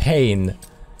am in pain.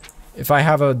 If I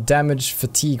have a damage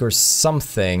fatigue or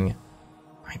something.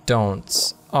 I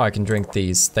don't. Oh, I can drink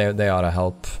these. They ought to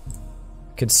help.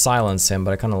 Could silence him,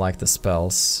 but I kinda like the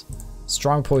spells.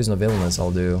 Strong Poison of Illness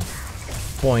I'll do.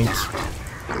 Boink.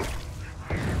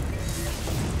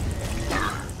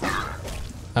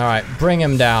 Alright, bring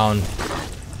him down.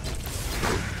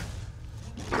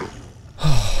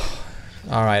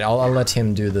 Alright, I'll let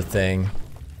him do the thing.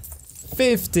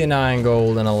 59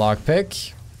 gold and a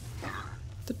lockpick.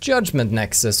 The Judgment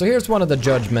Nexus. So here's one of the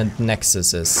Judgment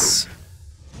Nexuses.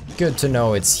 Good to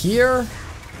know it's here.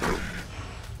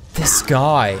 This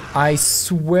guy, I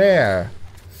swear.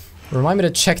 Remind me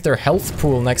to check their health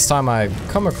pool next time I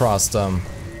come across them.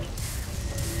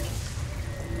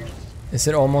 Is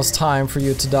it almost time for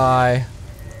you to die?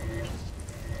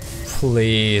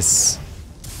 Please.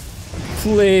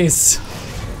 Please.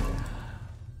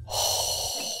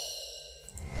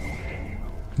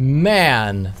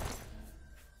 Man.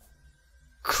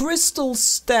 Crystal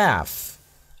Staff.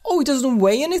 Oh, it doesn't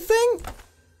weigh anything?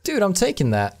 Dude, I'm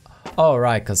taking that. Oh,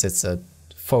 right, because it's a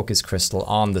focus crystal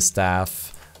on the staff.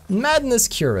 Madness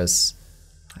Curus.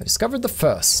 I discovered the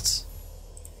first.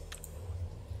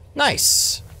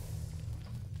 Nice.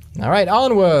 Alright,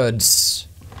 onwards.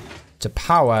 To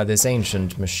power this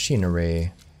ancient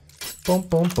machinery. Boom,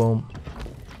 boom, boom.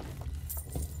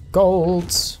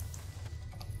 Gold.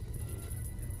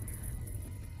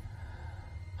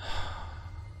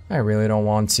 I really don't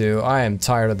want to. I am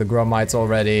tired of the Grumites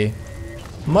already.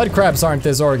 Mud crabs aren't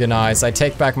this organized. I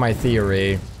take back my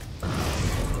theory.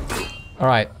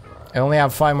 Alright. I only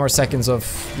have 5 more seconds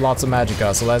of lots of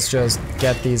magicka, so let's just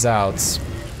get these out.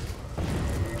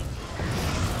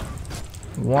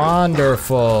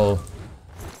 Wonderful.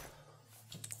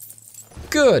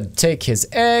 Good. Take his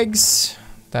eggs.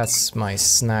 That's my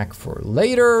snack for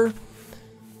later.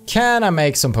 Can I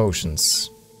make some potions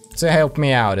to help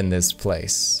me out in this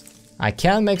place? I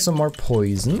can make some more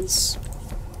poisons.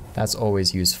 That's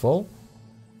always useful.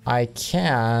 I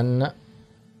can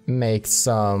make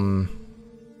some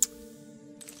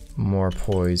more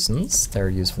poisons. They're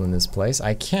useful in this place.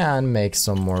 I can make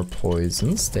some more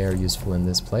poisons. They're useful in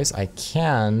this place. I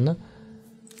can't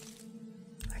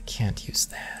use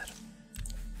that.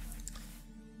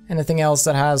 Anything else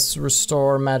that has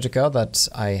restore magicka that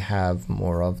I have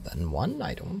more of than one?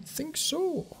 I don't think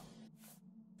so.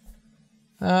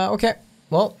 Okay.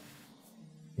 Well,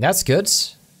 that's good.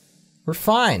 We're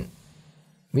fine.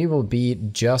 We will be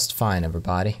just fine,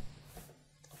 everybody.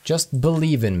 Just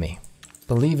believe in me.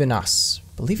 Believe in us.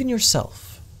 Believe in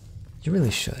yourself. You really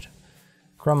should.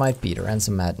 Gromite Beater and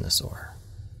some Madness Ore.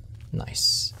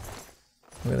 Nice.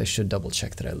 I really should double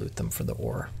check that I loot them for the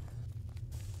ore.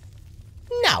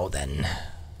 Now then.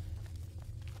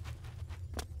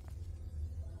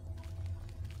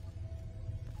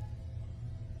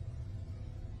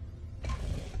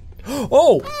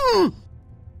 Oh!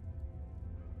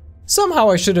 Somehow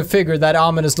I should have figured that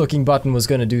ominous looking button was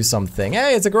gonna do something.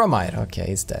 Hey, it's a Gromite. Okay,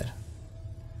 he's dead.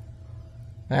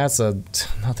 That's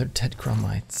another dead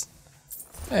Gromite.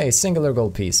 Hey, singular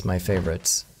gold piece, my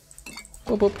favorite.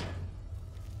 Boop boop.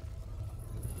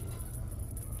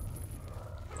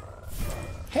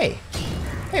 Hey.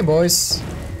 Hey, boys.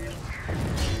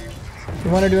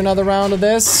 You want to do another round of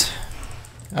this?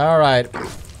 Alright.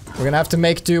 We're gonna have to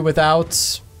make do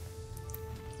without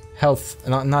health,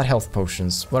 not health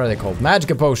potions. What are they called?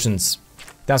 Magica potions.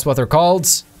 That's what they're called.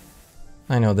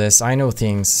 I know this. I know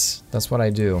things. That's what I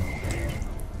do.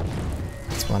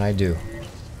 That's what I do.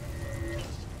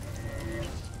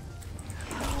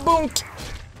 Boonk!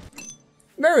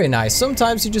 Very nice.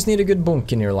 Sometimes you just need a good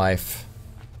boonk in your life.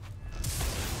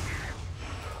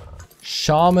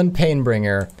 Shaman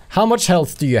Painbringer. How much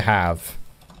health do you have?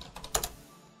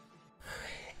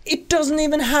 It doesn't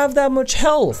even have that much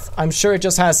health. I'm sure it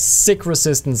just has sick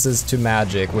resistances to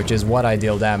magic, which is what I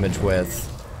deal damage with.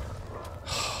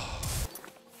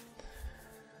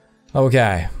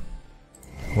 Okay.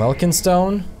 Welkin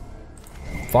Stone.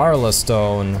 Varla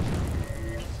Stone.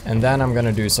 And then I'm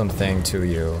gonna do something to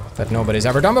you that nobody's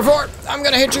ever done before. I'm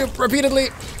gonna hit you repeatedly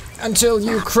until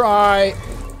you cry.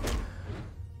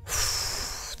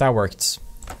 That worked.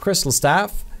 Crystal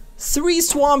Staff. 3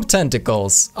 Swamp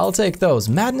Tentacles. I'll take those.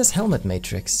 Madness Helmet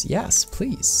Matrix. Yes,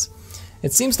 please.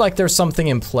 It seems like there's something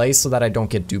in place so that I don't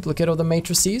get duplicate of the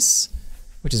matrices,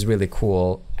 which is really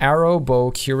cool. Arrow, Bow,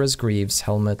 Kira's Greaves,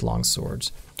 Helmet, Longsword.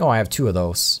 Oh, I have 2 of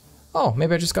those. Oh,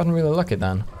 maybe I just gotten really lucky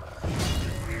then.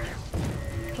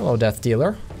 Hello, Death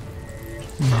Dealer.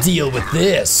 Deal with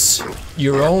this.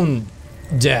 Your own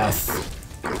death.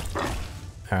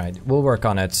 Alright, we'll work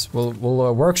on it.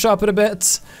 We'll workshop it a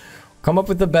bit. Come up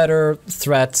with a better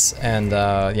threat, and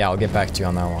yeah, I'll get back to you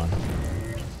on that one.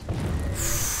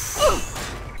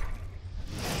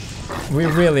 We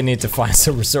really need to find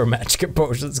some reserve magic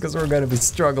potions, because we're gonna be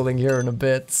struggling here in a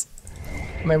bit.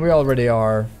 I mean, we already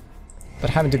are. But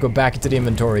having to go back into the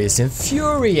inventory is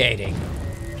infuriating.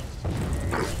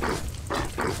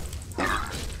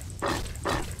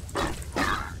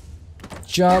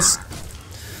 Just...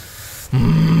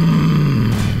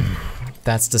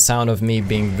 That's the sound of me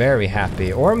being very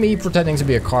happy, or me pretending to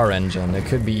be a car engine. It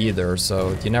could be either,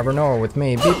 so you never know with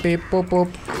me. Beep beep boop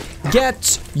boop.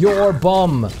 Get your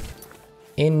bum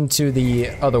into the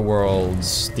other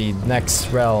worlds, the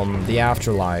next realm, the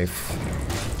afterlife.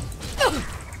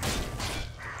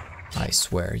 I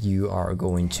swear, you are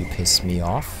going to piss me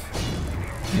off.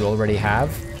 You already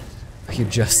have. You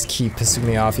just keep pissing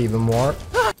me off even more.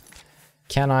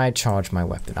 Can I charge my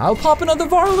weapon? I'll pop another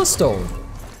Varla Stone.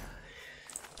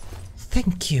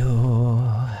 Thank you.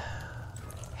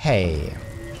 Hey.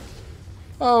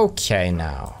 Okay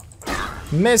now.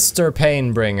 Mr.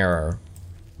 Painbringer.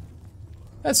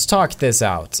 Let's talk this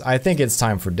out. I think it's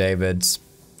time for David.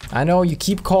 I know you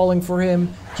keep calling for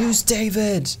him. Use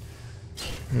David.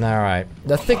 Alright.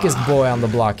 The thickest boy on the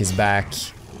block is back.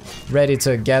 Ready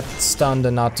to get stunned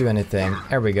and not do anything.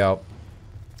 There we go.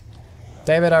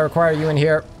 David, I require you in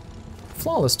here.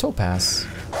 Flawless Topaz.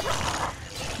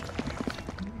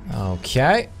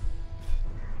 Okay.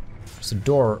 There's a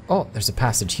door. Oh, there's a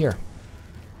passage here.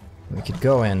 We could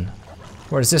go in.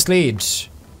 Where does this lead?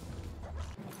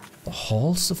 The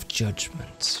Halls of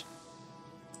Judgment.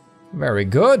 Very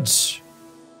good.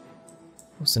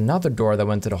 There's another door that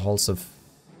went to the Halls of...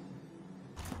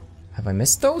 Have I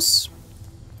missed those?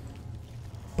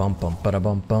 Bum bum bada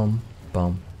bum bum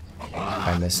bum.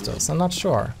 I missed those. I'm not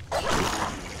sure.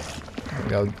 There we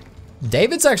go.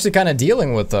 David's actually kind of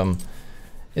dealing with them.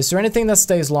 Is there anything that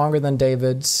stays longer than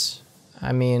David's?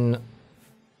 I mean,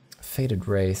 Faded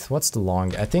Wraith. What's the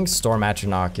long? I think Storm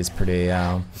Atronach is pretty.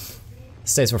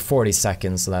 Stays for 40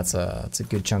 seconds, so that's a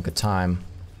good chunk of time.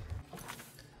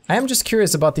 I am just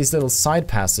curious about these little side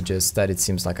passages that it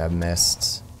seems like I've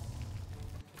missed.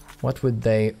 What would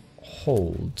they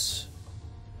hold?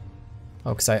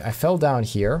 Oh, because I fell down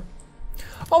here.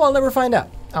 Oh, I'll never find out.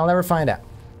 I'll never find out.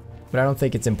 But I don't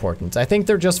think it's important. I think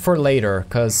they're just for later,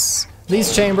 because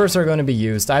these chambers are going to be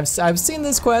used. I've seen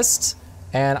this quest,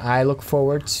 and I look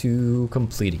forward to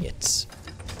completing it.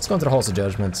 Let's go into the Halls of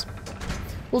Judgment.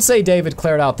 We'll say David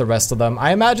cleared out the rest of them.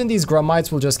 I imagine these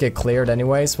Grummites will just get cleared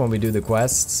anyways when we do the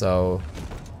quest, so...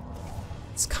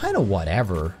 It's kind of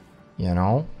whatever, you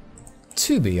know?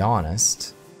 To be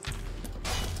honest.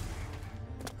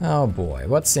 Oh boy,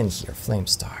 what's in here?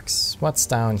 Flamestocks. What's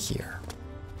down here?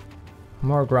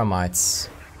 More Grummites.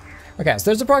 Okay, so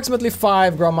there's approximately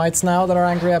 5 Grummites now that are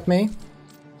angry at me.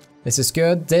 This is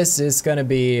good. This is gonna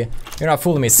be... You're not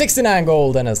fooling me. 69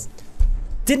 gold and a...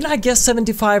 Didn't I guess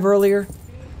 75 earlier?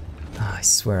 Oh, I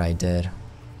swear I did.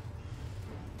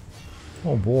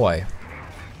 Oh boy.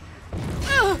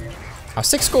 Oh,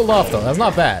 6 gold off though. That's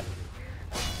not bad.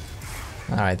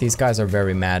 Alright, these guys are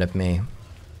very mad at me.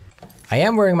 I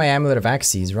am wearing my Amulet of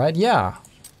Axes, right? Yeah.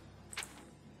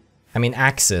 I mean,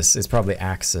 Axis is probably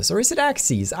Axis. Or is it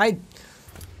Axes?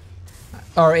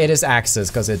 Or it is axes,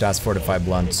 because it does fortify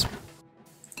blunt.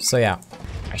 So yeah,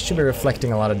 I should be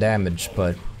reflecting a lot of damage,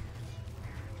 but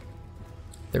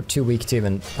they're too weak to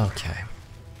even... Okay.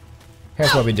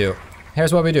 Here's what we do.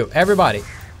 Here's what we do. Everybody,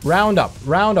 round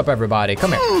up everybody.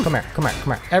 Come here, come here, come here,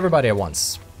 come here. Everybody at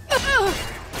once.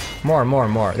 More, more,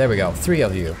 more. There we go. 3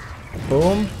 of you.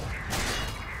 Boom.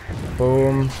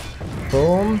 Boom.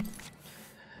 Boom.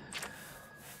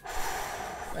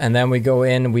 And then we go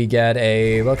in, we get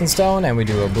a Welkin Stone, and we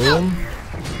do a boom.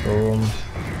 Boom.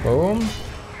 Boom.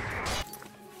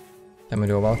 Then we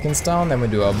do a Welkin Stone, then we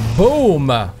do a boom!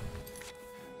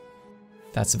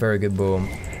 That's a very good boom.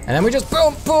 And then we just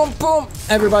boom, boom, boom!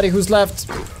 Everybody who's left,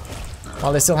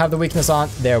 while they still have the weakness on,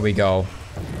 there we go.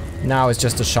 Now it's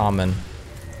just a shaman.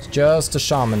 It's just a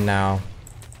shaman now.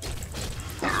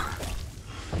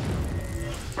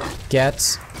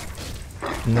 Get.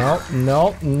 No,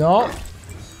 no, no.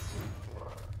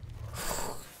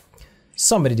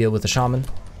 Somebody deal with the shaman.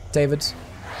 David.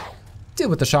 Deal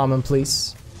with the shaman,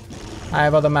 please. I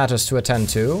have other matters to attend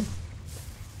to.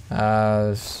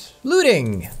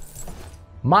 Looting!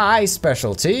 My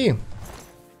specialty.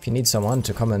 If you need someone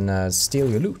to come and steal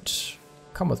your loot,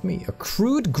 come with me. A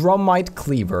crude Grummite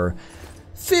cleaver.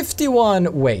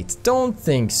 51 weight. Don't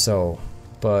think so,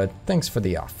 but thanks for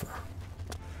the offer.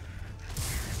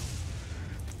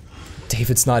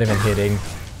 David's not even hitting.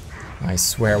 I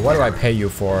swear, what do I pay you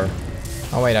for?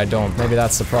 Oh wait, I don't. Maybe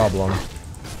that's the problem.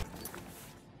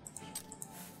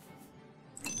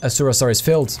 Asurasaur is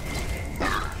filled.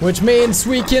 Which means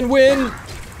we can win!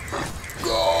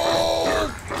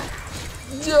 Go!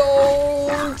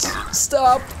 Don't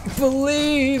stop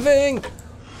believing!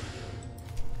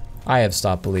 I have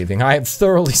stopped believing. I have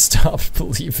thoroughly stopped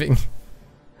believing.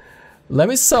 Let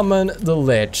me summon the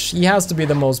Lich. He has to be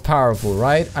the most powerful,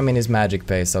 right? I mean, his magic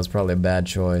base, that was probably a bad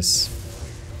choice.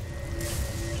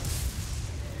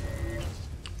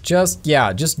 Just,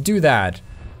 yeah, just do that.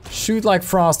 Shoot like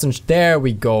frost and there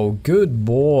we go. Good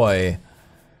boy.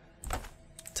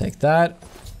 Take that.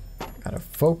 Got a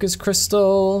focus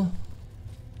crystal.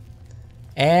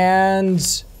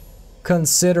 And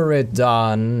consider it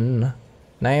done.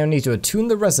 Now you need to attune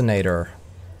the resonator.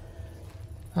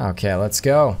 Okay, let's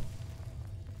go.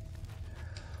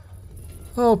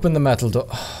 Open the metal door.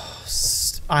 Oh,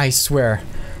 I swear,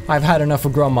 I've had enough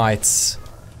of Grummites.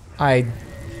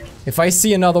 If I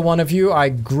see another one of you,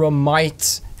 I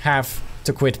might have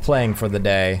to quit playing for the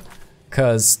day,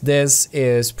 cause this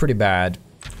is pretty bad.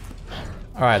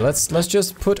 All right, let's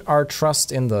just put our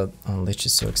trust in the. Oh, Lich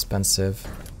is so expensive.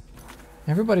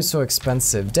 Everybody's so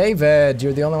expensive. David,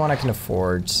 you're the only one I can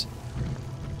afford.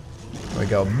 There we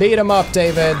go. Beat him up,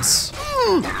 David.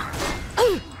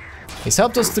 He's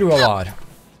helped us through a lot.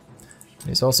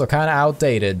 He's also kind of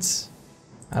outdated.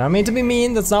 I don't mean to be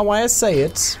mean. That's not why I say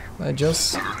it. I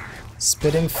just.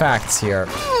 Spitting facts here.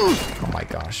 Oh my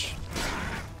gosh.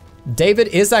 David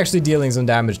is actually dealing some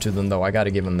damage to them though, I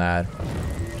gotta give him that.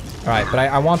 Alright, but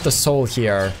I want the soul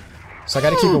here. So I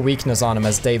gotta keep a weakness on him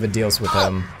as David deals with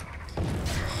him.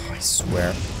 Oh, I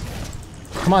swear.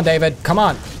 Come on, David, come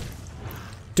on.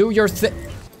 Do your thing.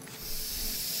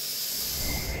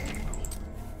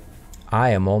 I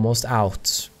am almost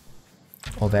out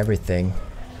of everything.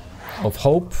 Of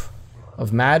hope, of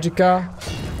magicka,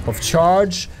 of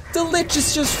charge. The Lich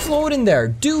is just floating there.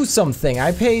 Do something.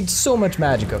 I paid so much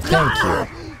magicka. Thank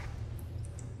you.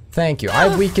 Thank you.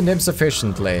 I've weakened him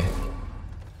sufficiently.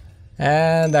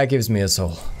 And that gives me a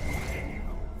soul.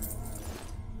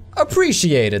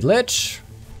 Appreciated, Lich.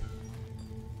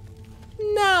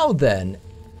 Now then,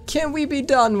 can we be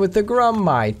done with the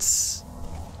Grummites?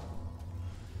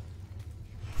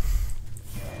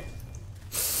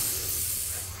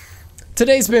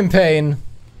 Today's been pain.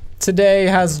 Today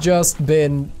has just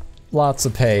been lots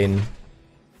of pain.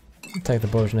 Take the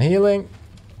potion of healing.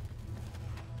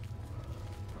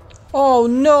 Oh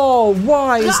no!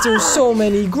 Why is there so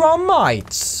many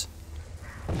Grummites?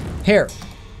 Here.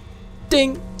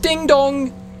 Ding! Ding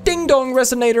dong! Ding dong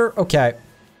resonator! Okay.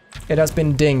 It has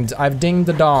been dinged. I've dinged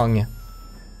the dong.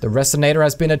 The resonator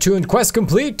has been attuned. Quest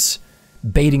complete!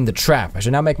 Baiting the trap. I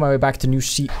should now make my way back to New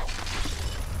Sheoth.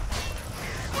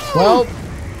 Well,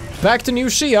 back to New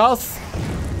Sheoth.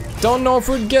 Don't know if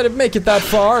we'd make it that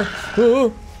far.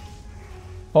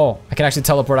 Oh, I can actually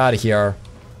teleport out of here.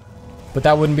 But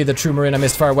that wouldn't be the true Marina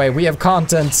Mistfire way. We have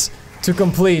content to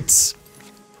complete.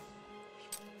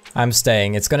 I'm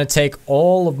staying. It's gonna take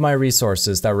all of my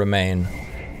resources that remain.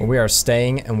 But we are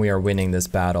staying and we are winning this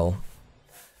battle.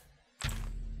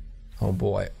 Oh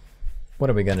boy. What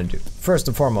are we gonna do? First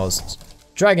and foremost,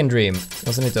 Dragon Dream.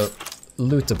 Also need to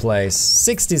loot the place.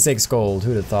 66 gold,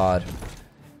 who'd have thought?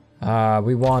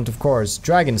 We want, of course,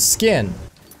 dragon skin.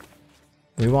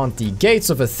 We want the gates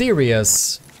of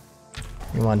Aetherius.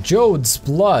 We want Jode's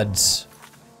blood.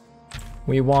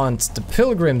 We want the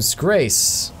pilgrim's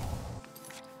grace.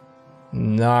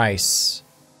 Nice.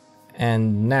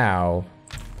 And now,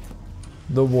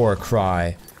 the war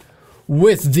cry.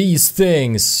 With these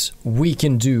things, we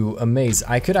can do amazing.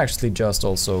 I could actually just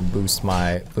also boost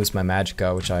my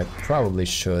magicka, which I probably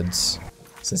should,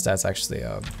 since that's actually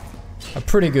a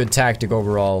pretty good tactic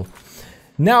overall.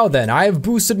 Now then, I have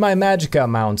boosted my magicka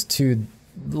amount to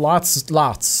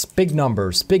lots, big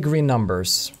numbers, big green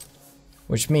numbers,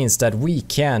 which means that we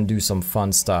can do some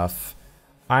fun stuff.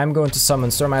 I'm going to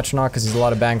summon Sir Matronach because he's a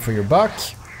lot of bang for your buck,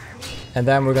 and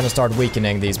then we're gonna start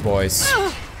weakening these boys.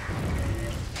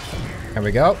 There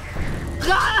we go.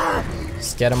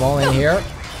 Let's get them all in here.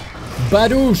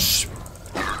 Badoosh!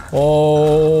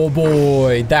 Oh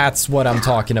boy, that's what I'm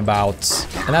talking about.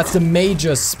 And that's the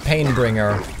Magus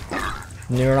Painbringer.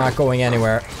 You're not going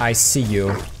anywhere. I see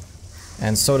you.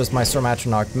 And so does my Sir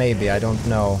Matronach, maybe, I don't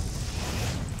know.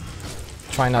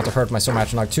 Try not to hurt my Sir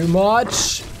Matronach too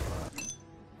much.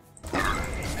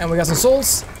 And we got some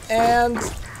souls. And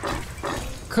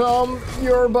come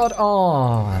your butt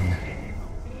on.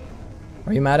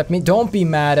 Are you mad at me? Don't be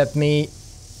mad at me.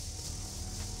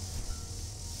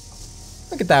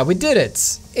 Look at that, we did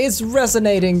it. It's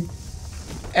resonating.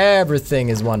 Everything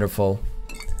is wonderful.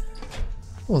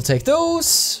 We'll take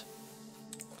those.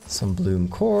 Some bloom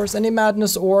cores. Any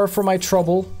madness ore for my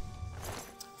trouble?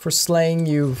 For slaying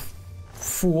you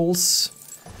fools.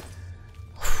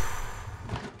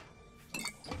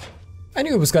 I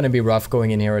knew it was gonna be rough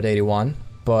going in here at 81,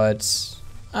 but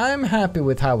I'm happy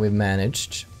with how we've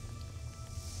managed.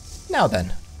 Now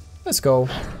then, let's go.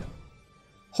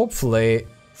 Hopefully...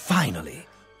 Finally,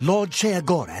 Lord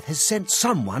Sheogorath has sent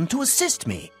someone to assist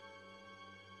me.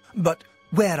 But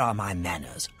where are my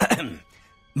manners?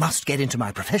 Must get into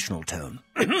my professional tone.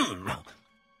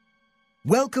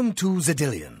 Welcome to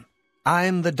Xedilian.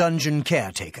 I'm the dungeon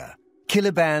caretaker,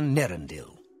 Caliban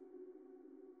Nerendil.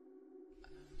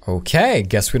 Okay,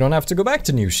 guess we don't have to go back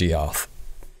to New Sheoth.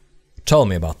 Tell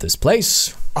me about this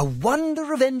place. A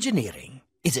wonder of engineering,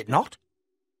 is it not?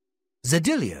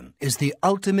 Xedilian is the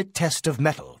ultimate test of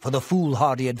mettle for the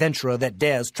foolhardy adventurer that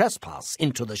dares trespass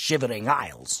into the Shivering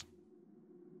Isles.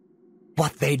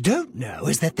 What they don't know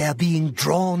is that they're being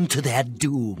drawn to their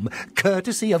doom,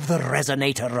 courtesy of the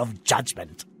Resonator of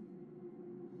Judgment.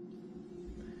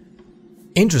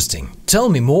 Interesting. Tell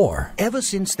me more. Ever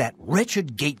since that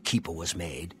wretched gatekeeper was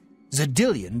made,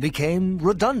 Xedilian became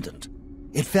redundant.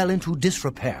 It fell into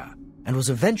disrepair and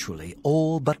was eventually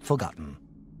all but forgotten.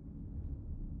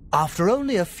 After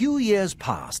only a few years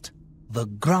passed, the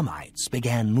Grummites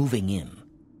began moving in.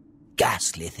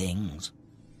 Ghastly things.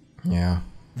 Yeah.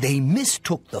 They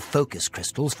mistook the focus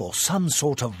crystals for some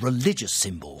sort of religious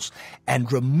symbols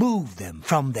and removed them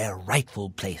from their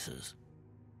rightful places.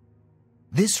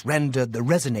 This rendered the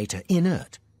Resonator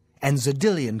inert and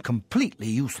Xedilian completely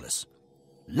useless.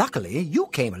 Luckily, you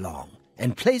came along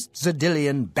and placed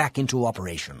Xedilian back into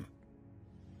operation.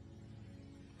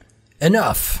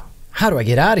 Enough! How do I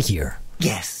get out of here?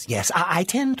 Yes, I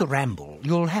tend to ramble.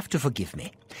 You'll have to forgive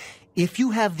me. If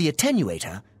you have the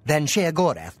attenuator, then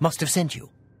Sheogorath must have sent you.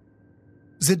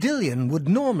 Xedilian would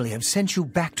normally have sent you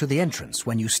back to the entrance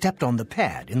when you stepped on the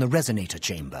pad in the Resonator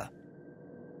chamber.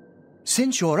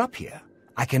 Since you're up here,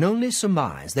 I can only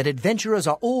surmise that adventurers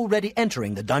are already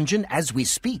entering the dungeon as we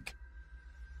speak.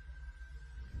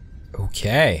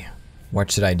 Okay.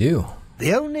 What should I do?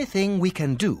 The only thing we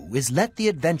can do is let the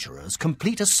adventurers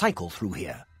complete a cycle through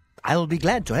here. I'll be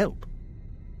glad to help.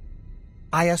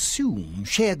 I assume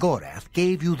Sheogorath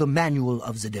gave you the Manual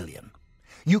of Xedilian.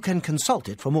 You can consult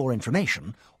it for more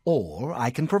information, or I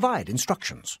can provide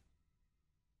instructions.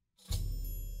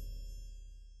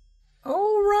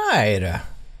 All right.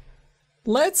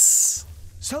 Let's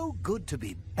So good to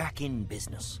be back in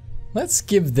business.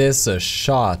 give this a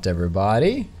shot,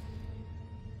 everybody.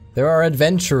 There are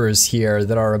adventurers here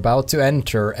that are about to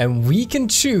enter, and we can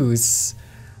choose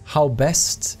how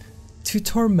best to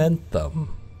torment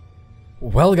them.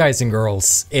 Well, guys and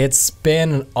girls, it's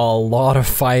been a lot of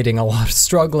fighting, a lot of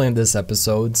struggle in this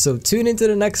episode, so tune into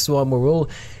the next one where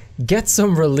we'll get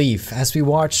some relief as we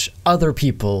watch other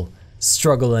people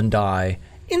struggle and die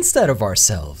instead of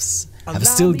ourselves. Have a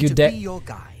still good day.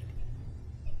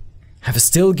 Have a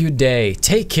still good day,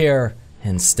 take care,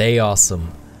 and stay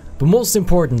awesome. But most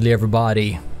importantly,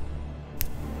 everybody,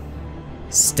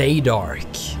 stay dark.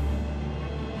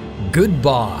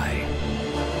 Goodbye.